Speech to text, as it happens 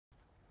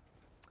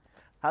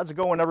How's it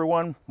going,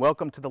 everyone?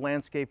 Welcome to the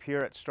landscape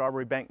here at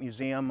Strawbery Banke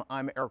Museum.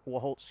 I'm Erik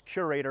Wochholz,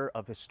 Curator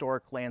of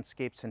Historic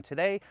Landscapes, and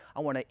today I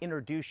want to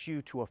introduce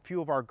you to a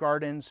few of our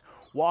gardens,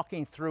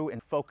 walking through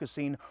and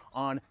focusing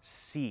on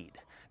seed.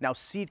 Now,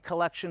 seed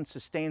collection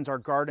sustains our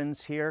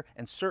gardens here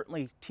and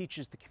certainly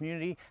teaches the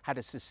community how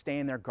to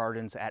sustain their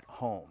gardens at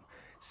home.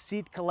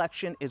 Seed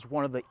collection is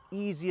one of the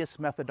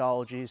easiest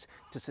methodologies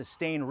to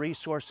sustain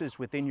resources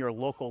within your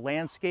local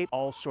landscape,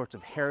 all sorts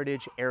of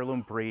heritage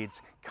heirloom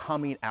breeds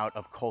coming out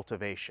of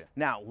cultivation.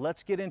 Now,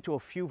 let's get into a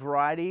few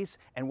varieties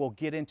and we'll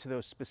get into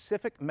those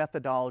specific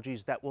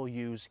methodologies that we'll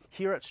use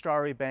here at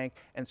Strawbery Banke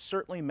and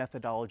certainly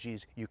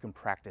methodologies you can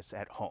practice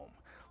at home.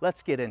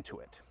 Let's get into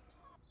it.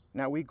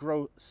 Now, we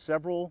grow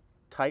several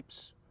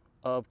types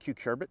of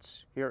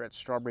cucurbits here at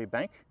Strawbery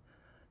Banke.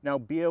 Now,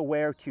 be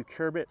aware,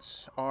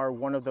 cucurbits are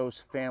one of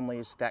those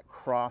families that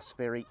cross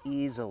very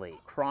easily.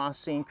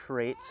 Crossing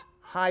creates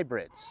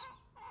hybrids.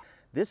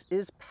 This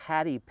is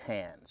patty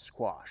pan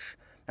squash.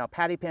 Now,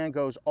 patty pan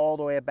goes all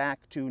the way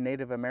back to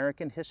Native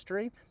American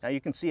history. Now,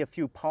 you can see a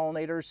few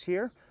pollinators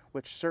here,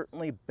 which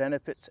certainly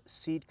benefits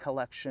seed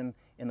collection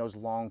in those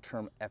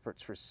long-term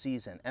efforts for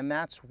season. And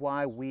that's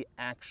why we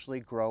actually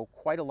grow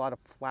quite a lot of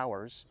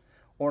flowers,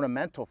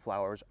 ornamental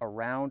flowers,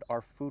 around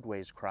our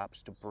foodways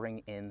crops to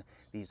bring in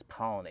these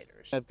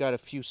pollinators. I've got a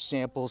few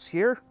samples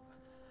here.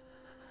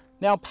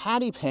 Now,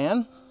 patty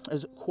pan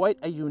is quite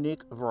a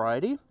unique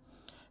variety.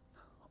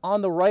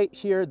 On the right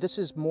here, this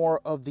is more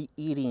of the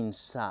eating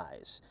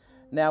size.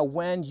 Now,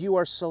 when you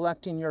are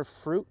selecting your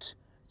fruit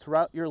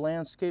throughout your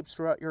landscapes,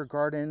 throughout your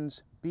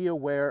gardens, be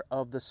aware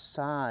of the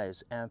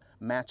size and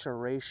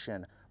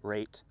maturation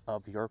rate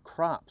of your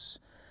crops.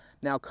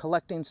 Now,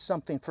 collecting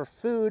something for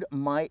food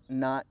might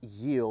not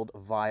yield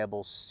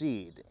viable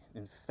seed.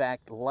 In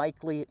fact,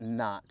 likely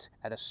not.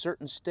 At a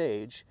certain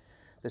stage,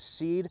 the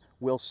seed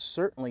will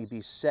certainly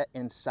be set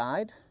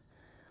inside,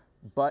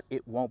 but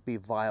it won't be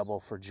viable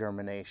for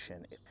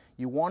germination.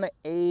 You want to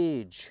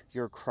age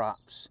your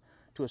crops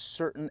to a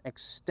certain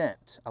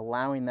extent,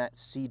 allowing that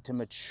seed to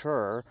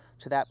mature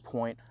to that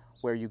point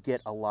where you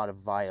get a lot of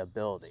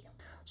viability.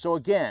 So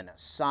again,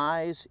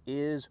 size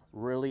is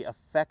really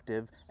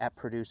effective at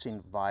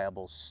producing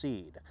viable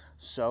seed.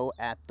 So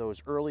at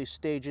those early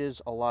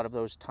stages, a lot of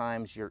those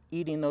times you're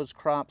eating those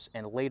crops,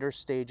 and later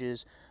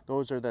stages,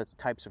 those are the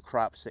types of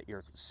crops that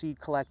you're seed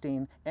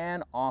collecting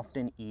and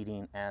often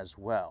eating as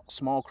well.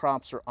 Small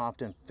crops are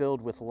often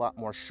filled with a lot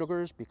more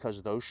sugars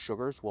because those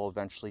sugars will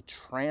eventually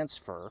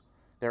transfer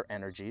their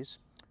energies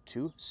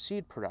to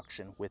seed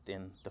production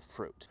within the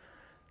fruit.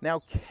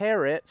 Now,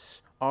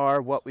 carrots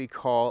are what we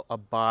call a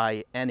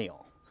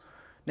biennial.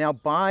 Now,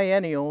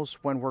 biennials,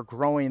 when we're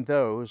growing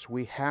those,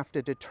 we have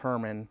to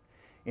determine,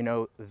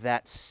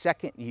 that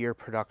second year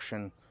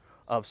production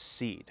of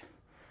seed.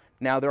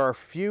 Now, there are a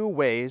few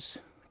ways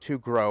to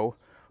grow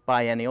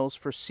biennials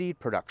for seed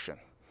production.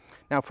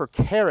 Now, for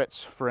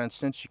carrots, for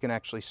instance, you can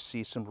actually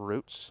see some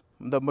roots.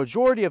 The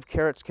majority of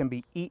carrots can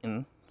be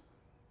eaten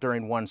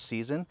during one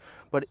season,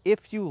 but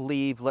if you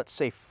leave, let's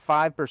say,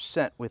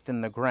 5%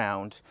 within the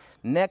ground,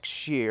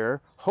 next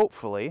year,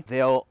 hopefully,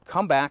 they'll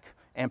come back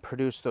and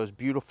produce those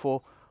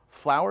beautiful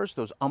flowers,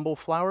 those umbel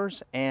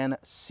flowers, and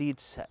seed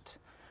set.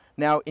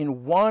 Now,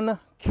 in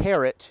one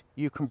carrot,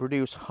 you can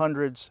produce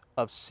hundreds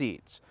of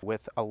seeds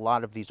with a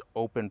lot of these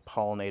open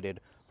pollinated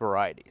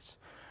varieties.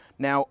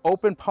 Now,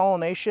 open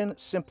pollination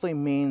simply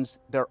means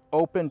they're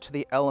open to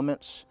the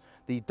elements,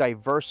 the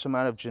diverse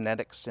amount of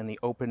genetics in the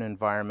open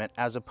environment,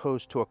 as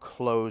opposed to a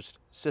closed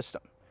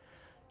system.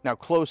 Now,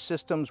 closed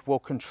systems will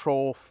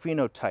control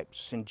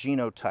phenotypes and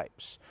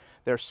genotypes.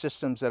 They're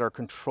systems that are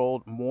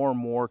controlled more and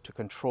more to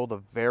control the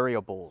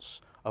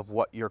variables of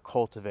what you're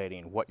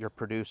cultivating, what you're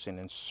producing,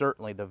 and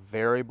certainly the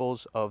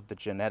variables of the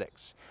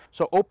genetics.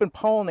 So open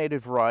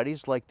pollinated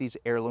varieties like these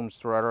heirlooms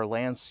throughout our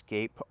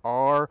landscape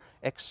are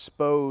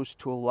exposed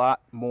to a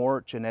lot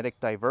more genetic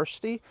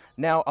diversity.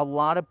 Now, a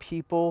lot of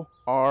people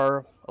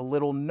are a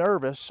little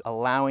nervous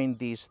allowing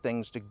these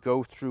things to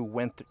go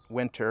through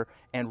winter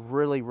and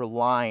really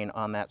relying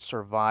on that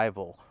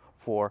survival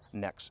for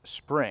next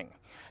spring.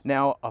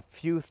 Now, a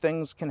few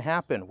things can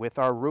happen with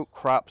our root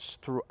crops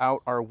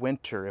throughout our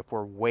winter if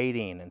we're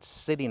waiting and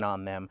sitting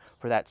on them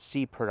for that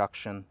seed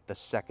production the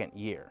second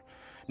year.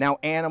 Now,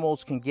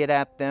 animals can get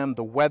at them,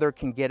 the weather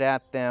can get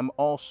at them,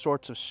 all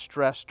sorts of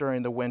stress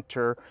during the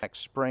winter. Next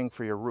spring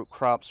for your root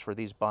crops for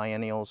these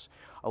biennials,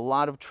 a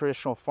lot of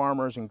traditional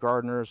farmers and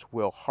gardeners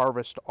will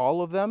harvest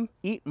all of them,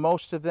 eat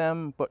most of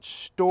them, but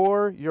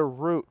store your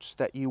roots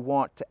that you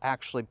want to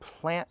actually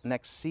plant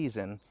next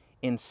season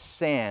in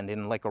sand,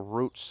 in like a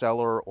root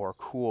cellar or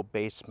cool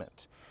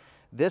basement.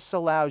 This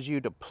allows you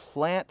to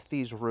plant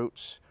these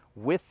roots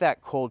with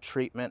that cold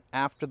treatment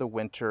after the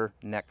winter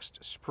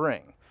next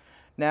spring.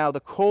 Now,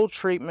 the cold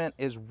treatment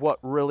is what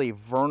really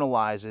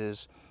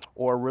vernalizes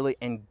or really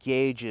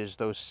engages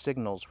those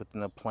signals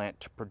within the plant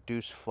to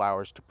produce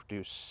flowers, to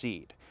produce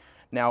seed.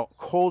 Now,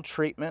 cold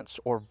treatments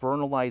or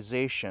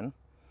vernalization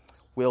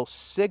will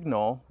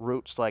signal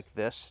roots like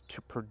this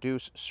to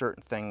produce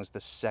certain things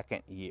the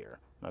second year.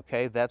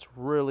 Okay, that's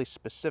really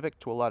specific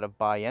to a lot of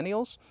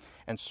biennials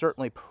and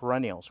certainly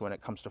perennials when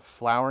it comes to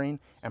flowering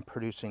and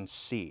producing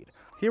seed.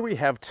 Here we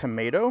have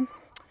tomato.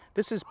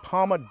 This is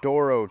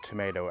Pomodoro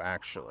tomato,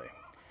 actually.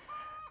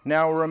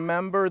 Now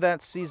remember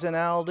that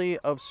seasonality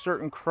of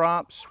certain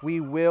crops.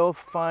 We will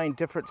find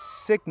different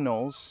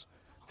signals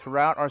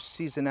throughout our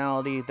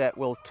seasonality that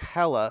will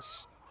tell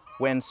us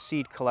when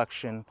seed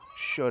collection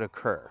should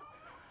occur.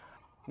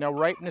 Now,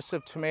 ripeness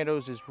of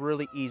tomatoes is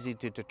really easy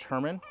to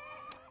determine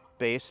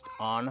based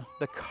on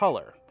the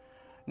color.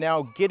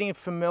 Now, getting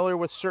familiar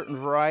with certain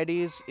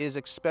varieties is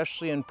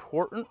especially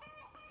important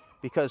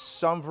because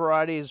some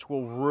varieties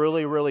will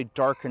really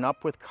darken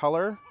up with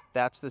color.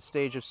 That's the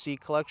stage of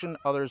seed collection.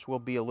 Others will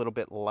be a little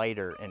bit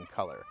lighter in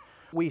color.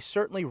 We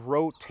certainly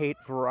rotate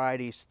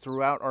varieties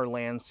throughout our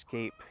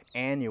landscape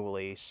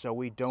annually so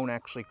we don't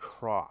actually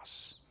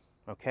cross,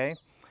 okay?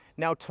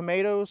 Now,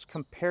 tomatoes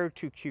compared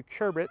to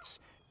cucurbits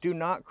do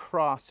not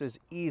cross as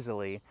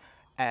easily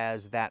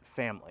as that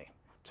family.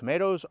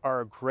 Tomatoes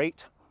are a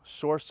great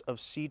source of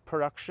seed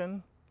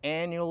production.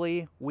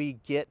 Annually, we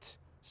get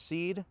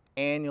seed.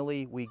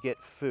 Annually, we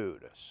get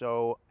food.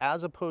 So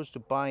as opposed to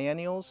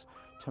biennials,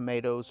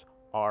 tomatoes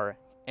are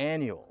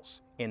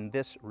annuals in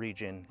this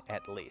region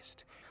at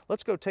least.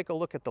 Let's go take a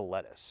look at the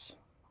lettuce.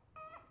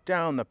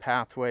 Down the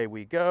pathway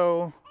we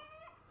go.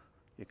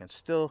 You can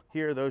still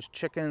hear those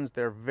chickens.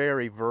 They're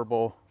very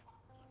verbal.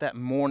 That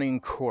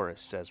morning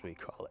chorus, as we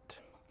call it.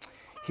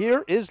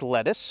 Here is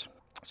lettuce.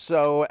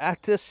 So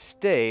at this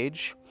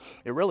stage,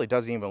 it really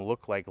doesn't even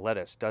look like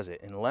lettuce, does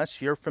it?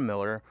 Unless you're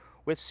familiar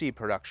with seed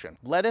production.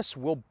 Lettuce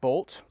will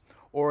bolt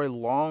or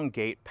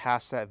elongate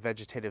past that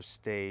vegetative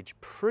stage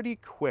pretty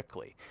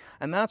quickly.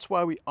 And that's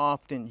why we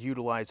often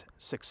utilize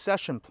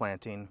succession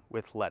planting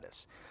with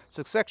lettuce.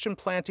 Succession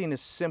planting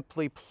is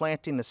simply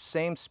planting the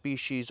same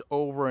species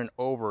over and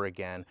over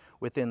again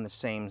within the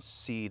same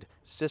seed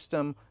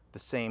system, the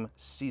same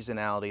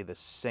seasonality, the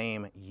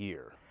same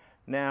year.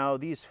 Now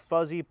these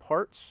fuzzy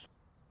parts,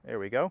 there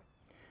we go.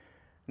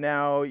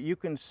 Now you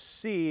can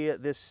see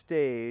this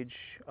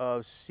stage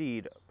of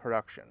seed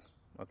production.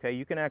 Okay,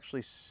 you can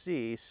actually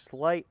see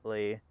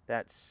slightly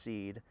that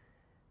seed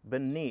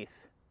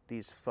beneath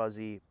these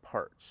fuzzy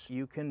parts.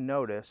 You can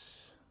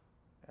notice,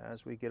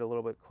 as we get a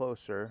little bit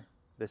closer,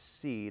 the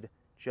seed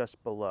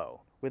just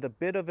below. With a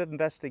bit of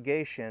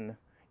investigation,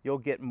 you'll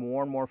get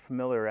more and more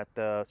familiar at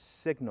the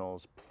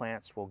signals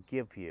plants will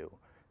give you,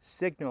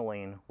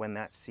 signaling when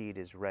that seed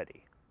is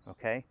ready,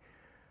 okay?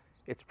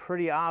 It's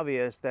pretty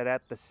obvious that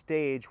at the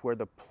stage where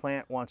the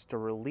plant wants to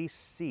release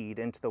seed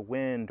into the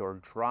wind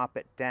or drop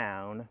it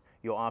down,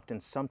 you'll often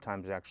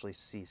sometimes actually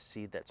see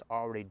seed that's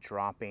already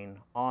dropping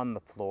on the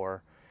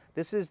floor.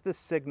 This is the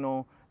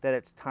signal that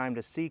it's time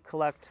to seed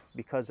collect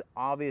because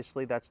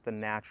obviously that's the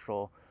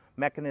natural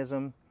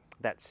mechanism,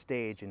 that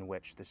stage in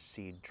which the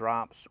seed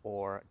drops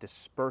or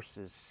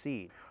disperses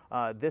seed.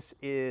 This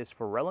is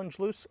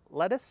Forellenschluss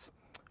lettuce.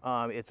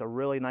 It's a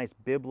really nice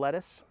bib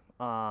lettuce.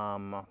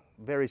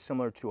 Very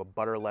similar to a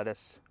butter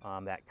lettuce,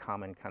 that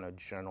common kind of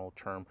general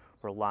term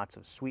for lots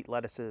of sweet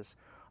lettuces.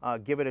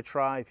 Give it a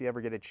try if you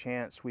ever get a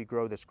chance. We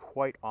grow this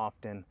quite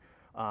often.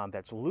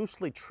 That's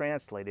loosely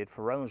translated,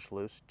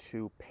 Forellenschluss,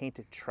 to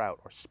painted trout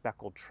or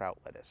speckled trout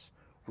lettuce.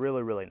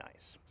 Really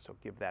nice. So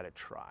give that a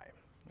try.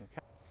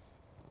 Okay.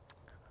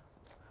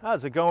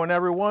 How's it going,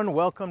 everyone?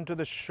 Welcome to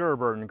the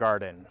Sherburne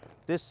Garden.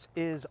 This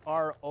is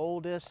our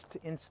oldest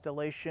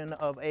installation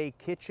of a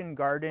kitchen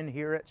garden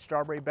here at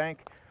Strawbery Banke,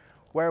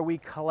 where we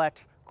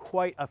collect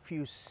quite a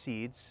few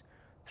seeds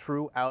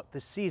throughout the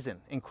season,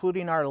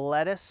 including our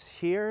lettuce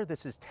here.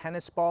 This is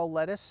tennis ball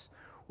lettuce.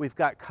 We've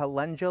got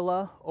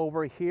calendula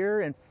over here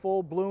in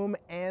full bloom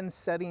and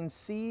setting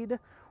seed.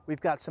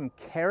 We've got some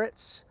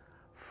carrots,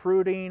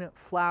 fruiting,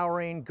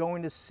 flowering,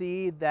 going to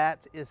seed.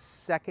 That is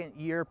second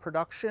year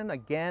production.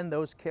 Again,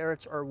 those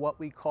carrots are what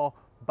we call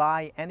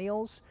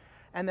biennials.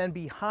 And then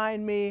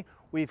behind me,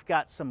 we've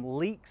got some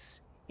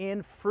leeks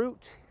in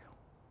fruit,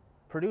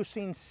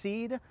 producing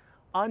seed.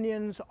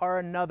 Onions are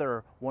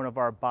another one of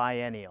our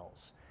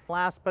biennials.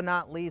 Last but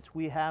not least,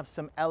 we have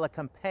some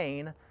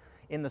elecampane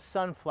in the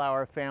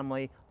sunflower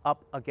family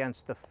up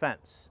against the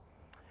fence.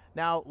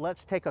 Now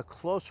let's take a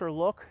closer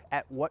look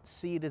at what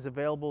seed is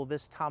available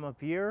this time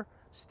of year,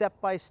 step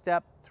by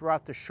step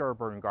throughout the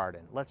Sherburne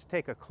Garden. Let's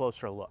take a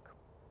closer look.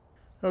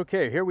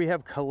 Okay, here we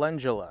have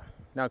calendula.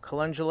 Now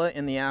calendula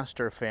in the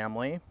aster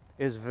family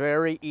is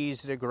very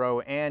easy to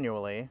grow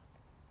annually.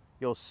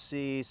 You'll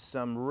see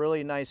some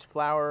really nice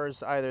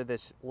flowers, either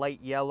this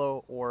light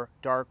yellow or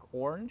dark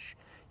orange.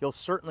 You'll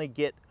certainly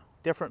get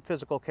different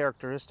physical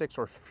characteristics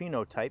or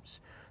phenotypes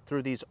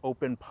through these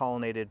open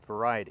pollinated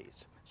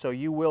varieties. So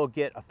you will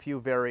get a few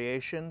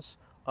variations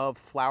of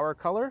flower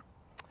color.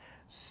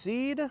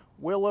 Seed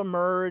will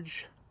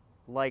emerge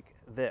like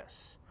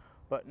this,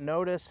 but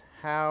notice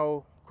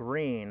how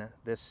green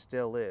this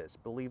still is.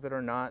 Believe it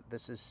or not,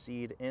 this is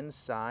seed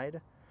inside,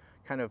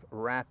 kind of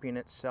wrapping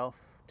itself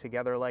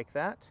together like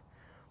that.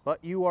 But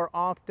you are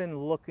often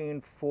looking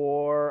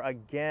for,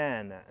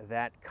 again,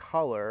 that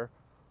color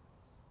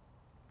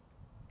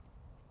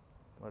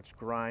Let's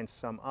grind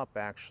some up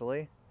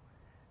actually.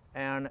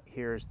 And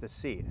here's the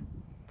seed.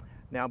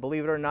 Now,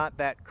 believe it or not,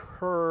 that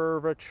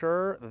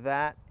curvature,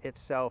 that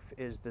itself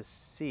is the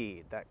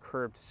seed, that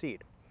curved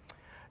seed.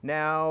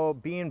 Now,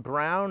 being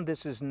brown,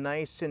 this is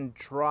nice and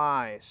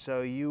dry,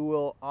 so you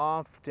will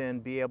often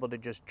be able to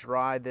just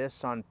dry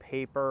this on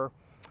paper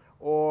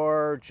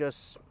or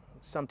just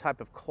some type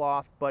of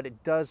cloth, but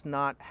it does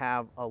not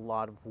have a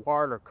lot of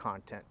water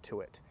content to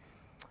it.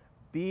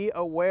 Be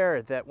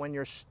aware that when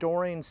you're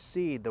storing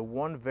seed, the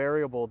one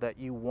variable that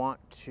you want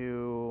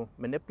to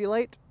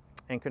manipulate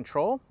and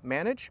control,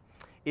 manage,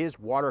 is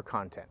water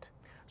content.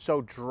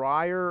 So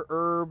drier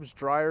herbs,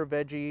 drier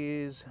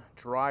veggies,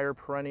 drier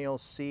perennial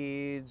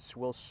seeds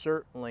will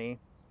certainly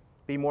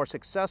be more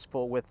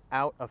successful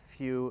without a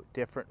few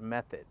different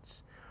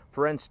methods.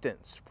 For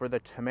instance, for the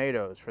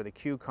tomatoes, for the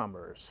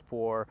cucumbers,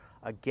 for,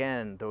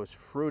 again, those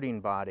fruiting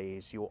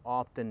bodies, you'll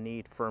often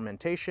need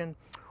fermentation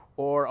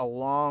or a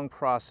long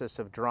process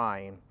of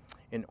drying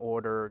in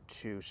order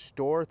to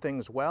store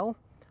things well,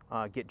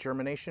 get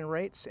germination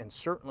rates, and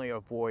certainly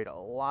avoid a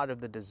lot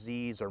of the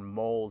disease or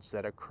molds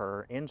that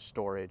occur in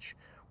storage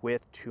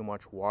with too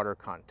much water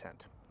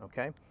content,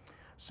 okay?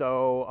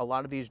 So a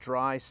lot of these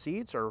dry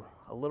seeds are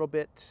a little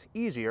bit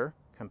easier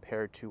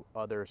compared to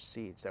other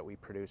seeds that we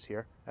produce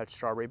here at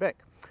Strawbery Banke.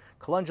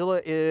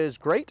 Calendula is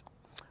great.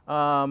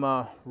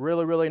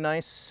 Really, really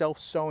nice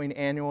self-sowing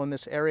annual in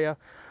this area.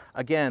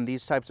 Again,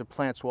 these types of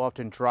plants will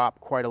often drop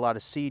quite a lot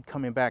of seed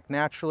coming back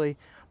naturally,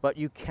 but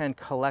you can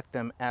collect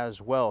them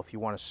as well if you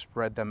want to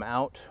spread them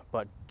out.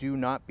 But do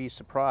not be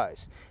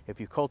surprised. If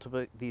you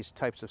cultivate these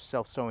types of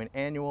self-sowing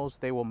annuals,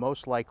 they will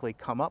most likely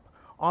come up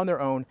on their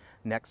own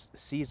next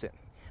season.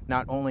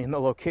 Not only in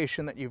the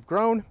location that you've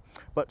grown,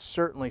 but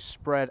certainly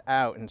spread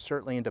out and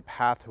certainly into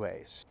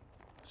pathways.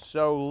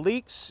 So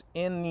leeks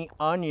in the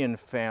onion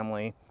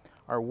family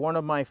are one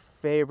of my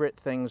favorite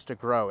things to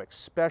grow,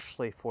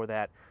 especially for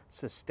that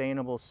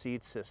sustainable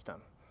seed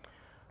system.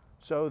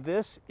 So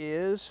this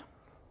is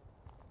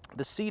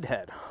the seed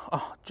head.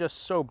 Oh, just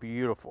so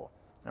beautiful.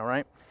 All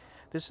right.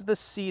 This is the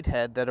seed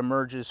head that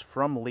emerges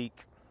from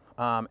leek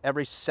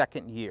every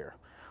second year.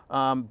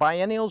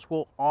 Biennials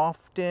will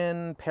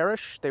often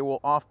perish. They will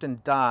often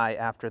die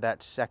after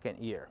that second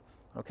year.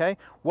 Okay.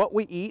 What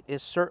we eat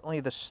is certainly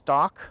the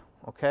stalk.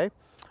 Okay.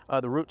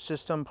 The root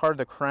system, part of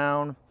the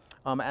crown.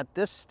 At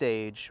this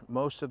stage,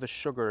 most of the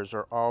sugars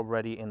are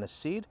already in the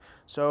seed.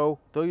 So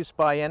those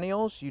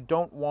biennials, you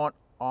don't want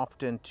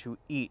often to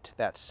eat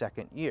that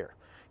second year.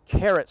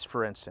 Carrots,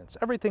 for instance,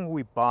 everything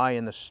we buy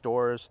in the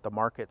stores, the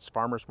markets,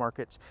 farmers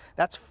markets,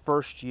 that's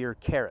first year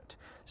carrot.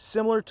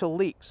 Similar to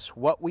leeks,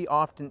 what we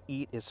often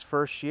eat is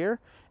first year,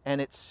 and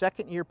its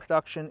second year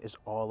production is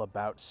all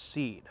about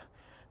seed.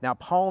 Now,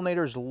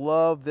 pollinators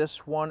love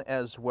this one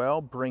as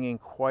well, bringing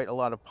quite a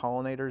lot of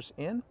pollinators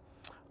in.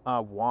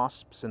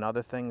 Wasps and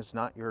other things,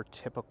 not your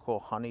typical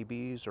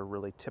honeybees or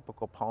really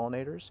typical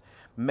pollinators.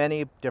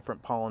 Many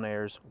different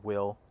pollinators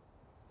will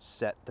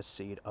set the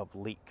seed of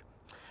leek.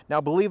 Now,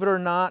 believe it or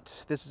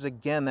not, this is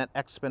again that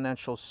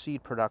exponential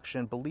seed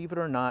production. Believe it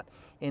or not,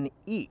 in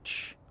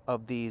each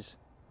of these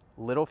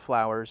little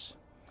flowers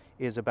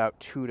is about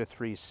 2 to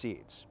 3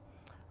 seeds.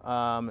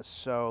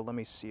 So let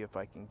me see if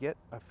I can get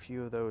a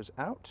few of those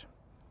out.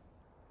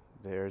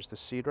 There's the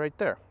seed right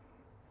there.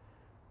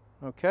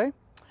 Okay.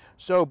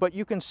 So, but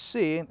you can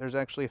see there's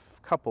actually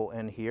a couple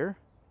in here.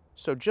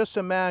 So just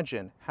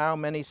imagine how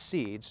many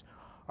seeds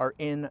are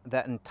in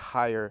that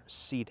entire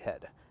seed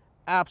head.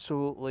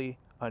 Absolutely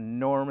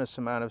enormous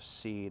amount of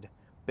seed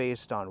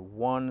based on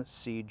one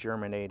seed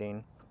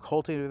germinating,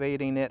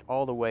 cultivating it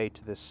all the way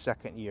to the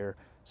second year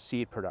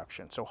seed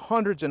production. So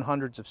hundreds and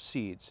hundreds of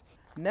seeds.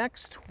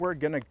 Next, we're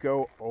gonna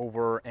go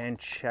over and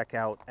check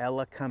out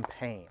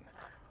Elecampane.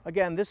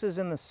 Again, this is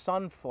in the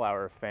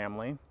sunflower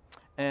family.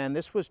 And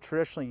this was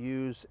traditionally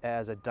used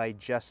as a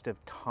digestive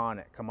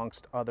tonic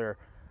amongst other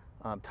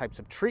types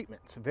of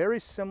treatments. Very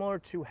similar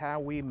to how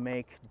we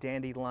make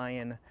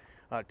dandelion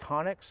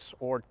tonics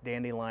or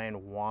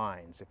dandelion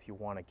wines if you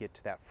want to get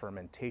to that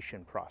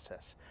fermentation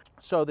process.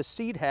 So the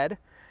seed head,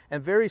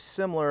 and very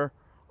similar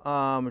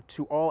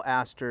to all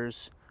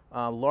asters,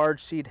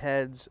 large seed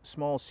heads,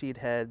 small seed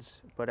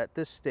heads, but at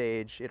this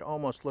stage it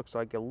almost looks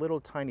like a little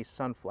tiny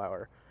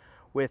sunflower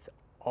with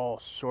all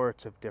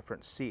sorts of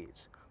different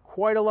seeds.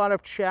 Quite a lot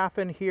of chaff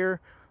in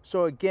here.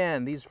 So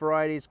again, these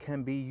varieties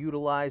can be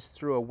utilized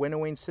through a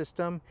winnowing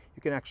system.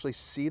 You can actually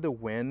see the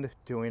wind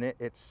doing it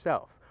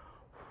itself.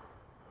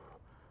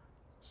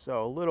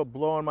 So a little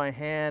blow on my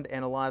hand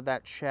and a lot of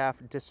that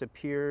chaff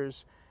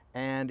disappears,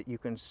 and you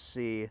can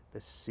see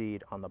the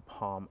seed on the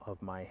palm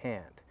of my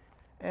hand.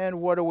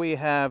 And what do we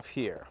have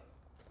here?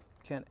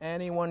 Can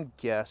anyone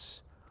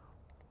guess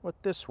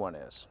what this one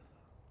is?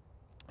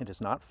 It is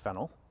not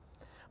fennel,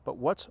 but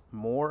what's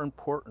more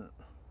important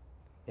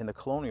in the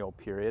colonial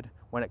period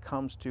when it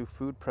comes to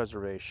food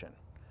preservation?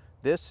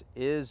 This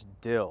is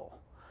dill.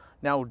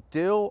 Now,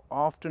 dill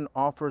often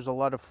offers a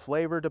lot of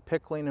flavor to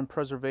pickling and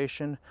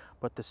preservation,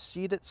 but the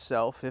seed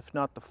itself, if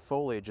not the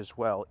foliage as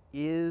well,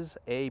 is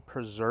a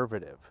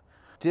preservative.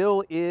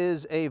 Dill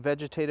is a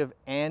vegetative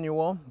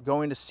annual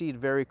going to seed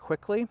very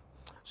quickly.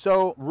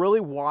 So really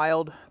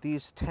wild,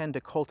 these tend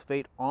to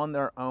cultivate on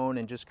their own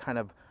and just kind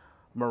of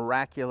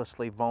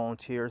miraculously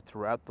volunteer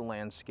throughout the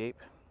landscape.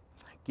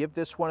 Give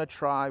this one a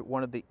try,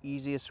 one of the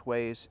easiest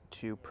ways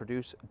to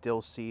produce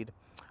dill seed.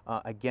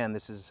 Again,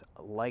 this is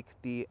like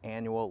the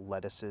annual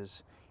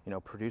lettuces,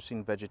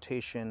 producing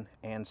vegetation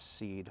and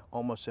seed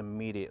almost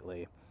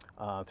immediately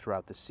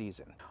throughout the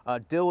season.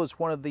 Dill is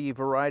one of the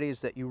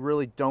varieties that you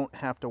really don't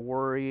have to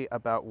worry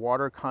about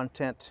water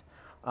content.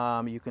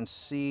 You can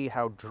see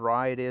how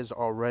dry it is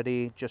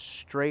already, just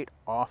straight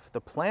off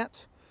the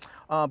plant.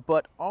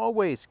 But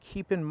always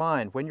keep in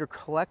mind, when you're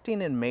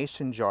collecting in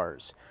mason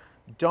jars,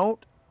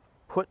 don't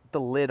put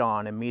the lid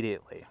on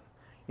immediately.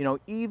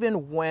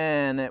 Even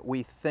when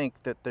we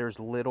think that there's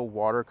little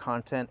water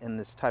content in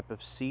this type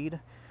of seed,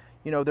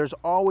 there's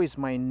always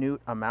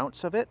minute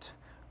amounts of it.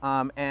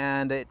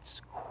 And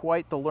it's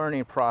quite the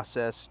learning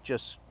process,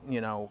 just,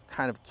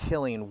 kind of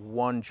killing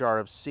one jar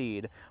of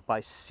seed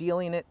by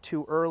sealing it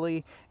too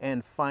early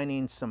and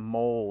finding some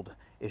mold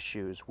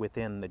issues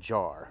within the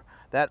jar.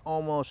 That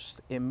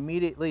almost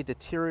immediately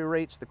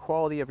deteriorates the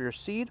quality of your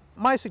seed.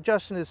 My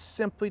suggestion is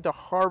simply to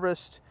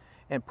harvest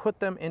and put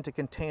them into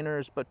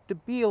containers, but to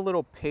be a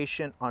little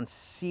patient on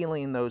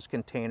sealing those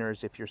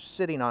containers if you're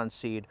sitting on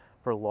seed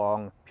for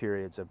long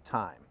periods of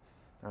time.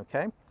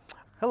 Okay?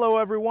 Hello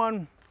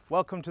everyone,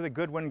 welcome to the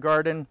Goodwin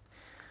Garden.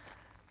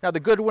 Now the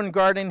Goodwin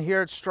Garden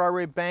here at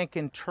Strawbery Banke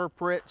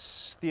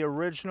interprets the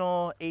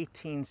original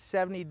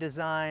 1870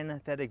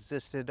 design that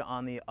existed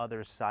on the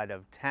other side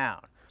of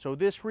town. So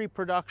this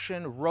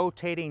reproduction,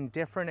 rotating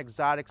different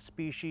exotic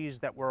species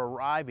that were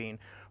arriving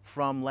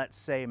from, let's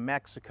say,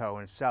 Mexico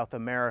and South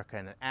America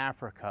and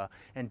Africa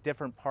and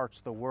different parts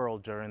of the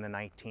world during the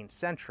 19th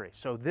century.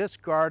 So this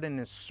garden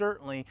is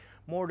certainly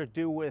more to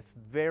do with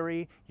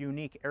very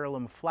unique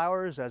heirloom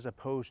flowers as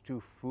opposed to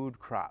food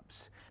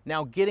crops.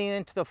 Now getting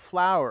into the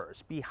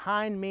flowers,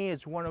 behind me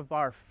is one of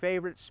our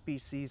favorite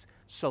species,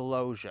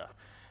 celosia.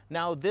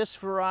 Now this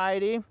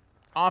variety,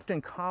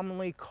 often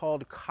commonly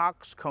called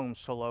coxcomb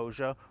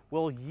celosia,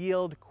 will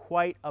yield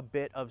quite a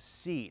bit of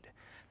seed.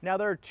 Now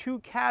there are two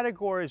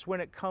categories when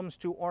it comes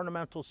to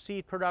ornamental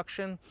seed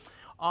production.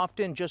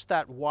 Often just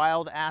that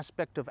wild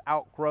aspect of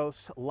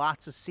outgrowths,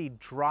 lots of seed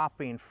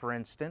dropping, for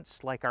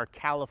instance, like our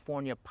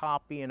California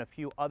poppy and a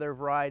few other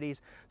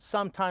varieties.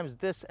 Sometimes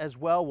this as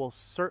well will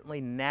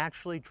certainly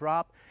naturally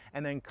drop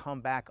and then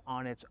come back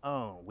on its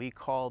own. We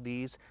call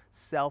these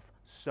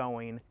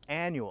self-sowing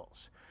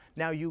annuals.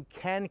 Now you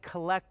can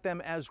collect them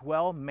as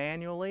well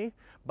manually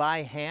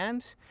by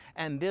hand,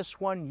 and this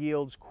one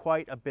yields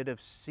quite a bit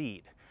of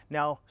seed.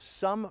 Now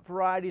some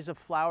varieties of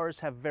flowers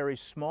have very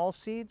small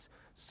seeds,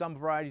 some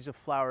varieties of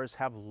flowers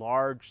have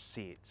large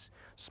seeds.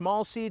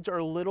 Small seeds are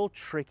a little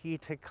tricky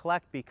to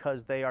collect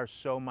because they are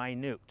so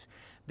minute.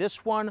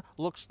 This one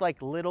looks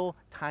like little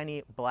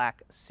tiny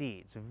black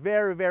seeds,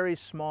 very, very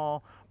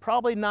small,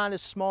 probably not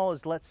as small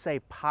as, let's say,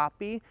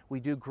 poppy. We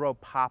do grow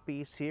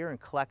poppies here and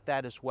collect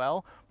that as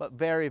well, but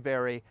very,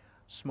 very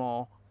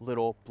small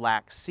little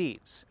black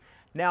seeds.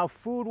 Now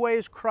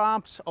foodways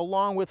crops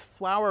along with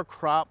flower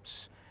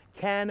crops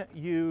can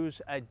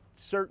use a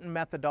certain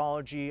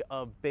methodology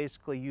of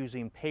basically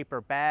using paper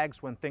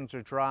bags when things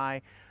are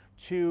dry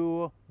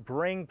to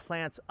bring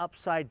plants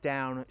upside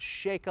down,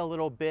 shake a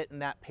little bit in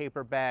that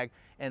paper bag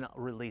and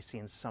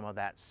releasing some of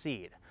that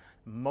seed.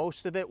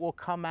 Most of it will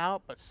come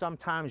out, but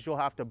sometimes you'll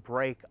have to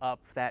break up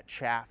that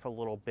chaff a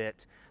little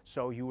bit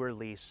so you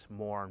release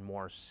more and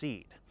more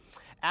seed.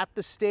 At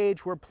the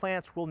stage where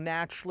plants will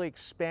naturally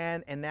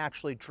expand and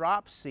naturally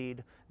drop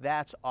seed,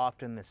 that's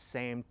often the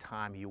same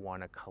time you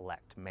want to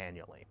collect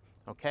manually.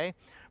 Okay?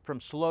 From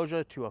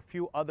celosia to a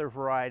few other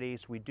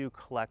varieties we do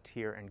collect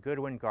here in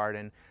Goodwin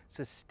Garden,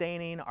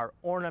 sustaining our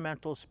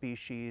ornamental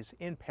species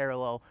in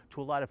parallel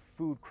to a lot of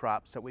food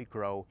crops that we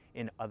grow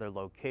in other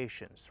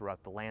locations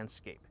throughout the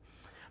landscape.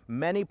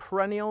 Many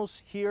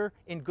perennials here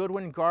in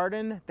Goodwin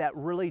Garden that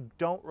really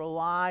don't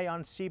rely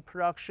on seed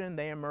production,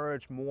 they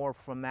emerge more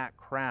from that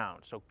crown.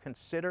 So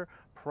consider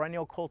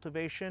perennial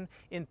cultivation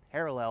in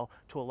parallel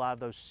to a lot of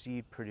those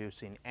seed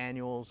producing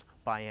annuals,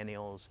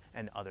 biennials,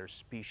 and other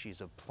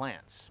species of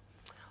plants.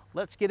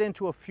 Let's get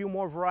into a few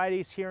more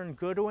varieties here in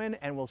Goodwin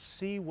and we'll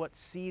see what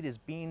seed is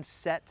being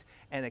set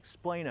and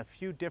explain a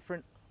few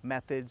different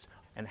methods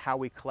and how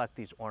we collect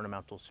these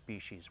ornamental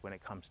species when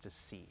it comes to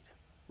seed.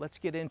 Let's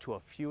get into a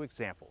few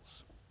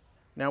examples.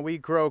 Now we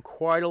grow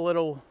quite a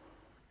little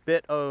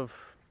bit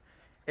of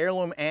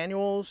heirloom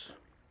annuals,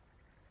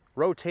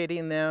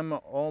 rotating them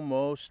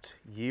almost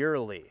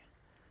yearly.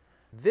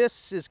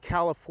 This is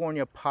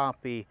California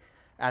poppy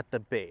at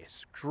the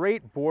base.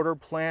 Great border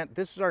plant.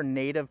 This is our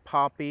native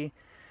poppy,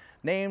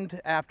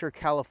 named after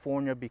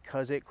California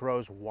because it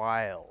grows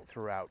wild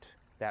throughout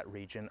that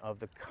region of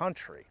the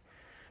country.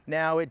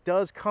 Now it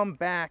does come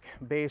back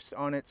based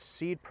on its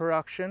seed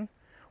production,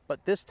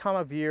 but this time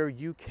of year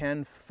you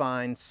can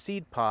find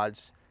seed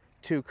pods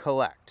to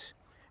collect.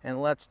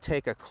 And let's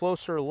take a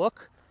closer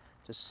look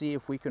to see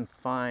if we can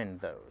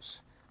find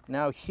those.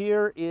 Now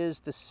here is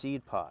the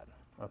seed pod,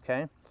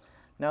 okay?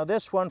 Now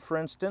this one, for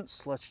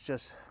instance, let's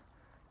just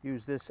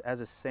use this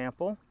as a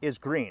sample, is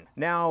green.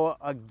 Now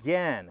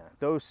again,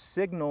 those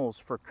signals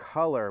for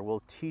color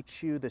will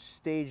teach you the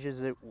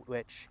stages at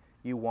which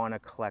you want to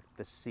collect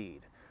the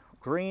seed.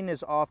 Green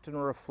is often a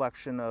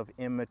reflection of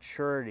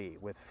immaturity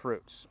with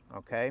fruits,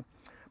 okay?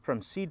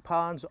 From seed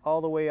pods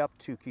all the way up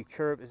to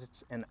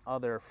cucurbits and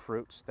other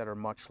fruits that are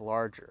much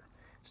larger.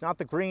 It's not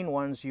the green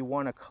ones you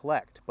want to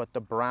collect, but the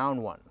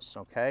brown ones,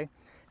 okay?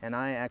 And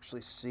I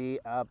actually see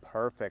a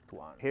perfect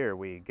one. Here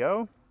we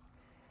go.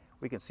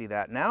 We can see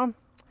that now.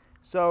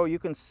 So you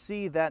can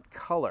see that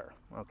color,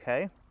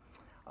 okay?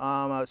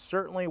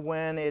 Certainly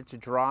when it's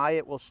dry,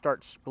 it will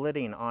start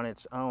splitting on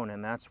its own,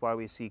 and that's why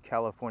we see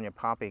California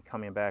poppy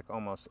coming back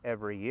almost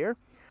every year.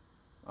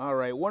 All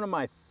right, one of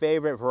my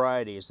favorite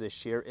varieties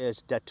this year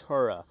is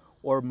Datura,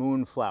 or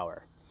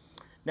moonflower.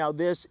 Now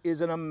this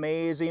is an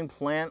amazing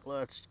plant.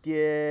 Let's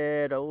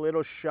get a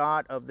little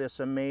shot of this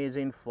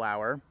amazing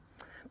flower.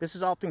 This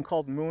is often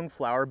called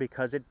moonflower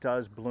because it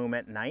does bloom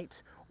at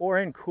night or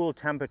in cool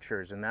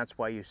temperatures, and that's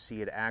why you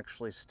see it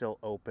actually still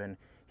open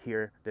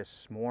here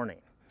this morning.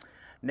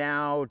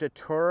 Now,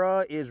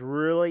 Datura is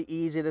really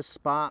easy to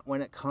spot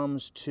when it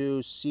comes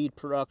to seed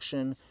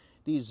production.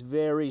 These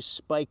very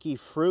spiky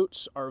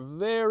fruits are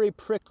very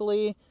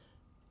prickly,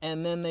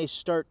 and then they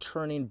start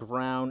turning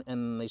brown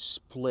and they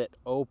split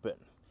open.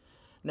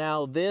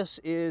 Now, this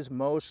is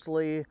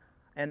mostly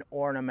an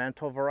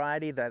ornamental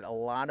variety that a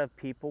lot of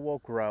people will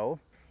grow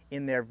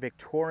in their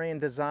Victorian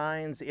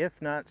designs,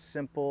 if not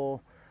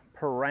simple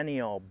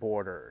perennial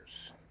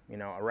borders. You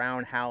know,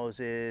 around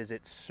houses.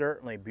 It's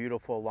certainly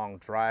beautiful along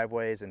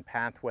driveways and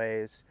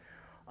pathways.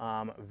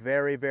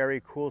 Very, very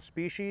cool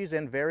species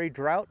and very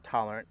drought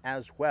tolerant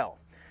as well.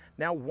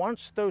 Now,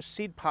 once those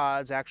seed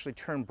pods actually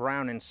turn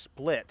brown and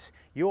split,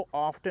 you'll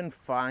often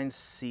find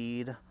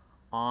seed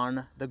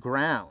on the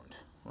ground,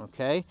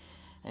 okay?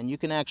 And you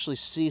can actually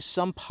see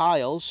some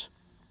piles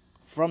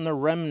from the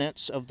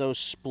remnants of those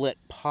split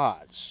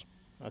pods,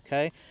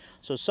 okay?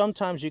 So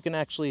sometimes you can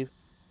actually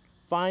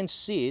find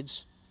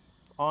seeds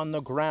on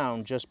the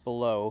ground just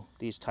below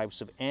these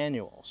types of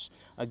annuals.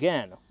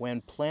 Again,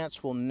 when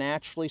plants will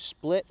naturally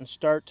split and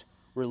start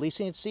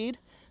releasing seed,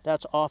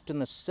 that's often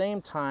the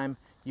same time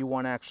you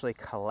want to actually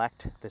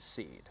collect the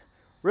seed.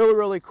 Really,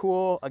 really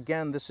cool.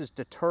 Again, this is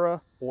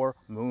Datura or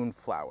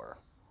moonflower.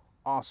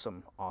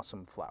 Awesome,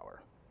 awesome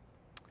flower.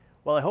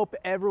 Well, I hope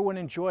everyone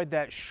enjoyed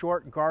that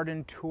short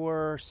garden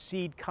tour,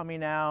 seed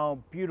coming out,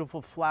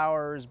 beautiful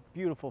flowers,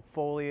 beautiful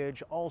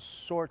foliage, all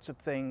sorts of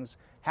things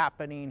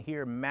happening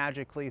here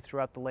magically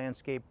throughout the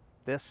landscape.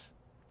 This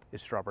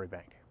is Strawbery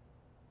Banke.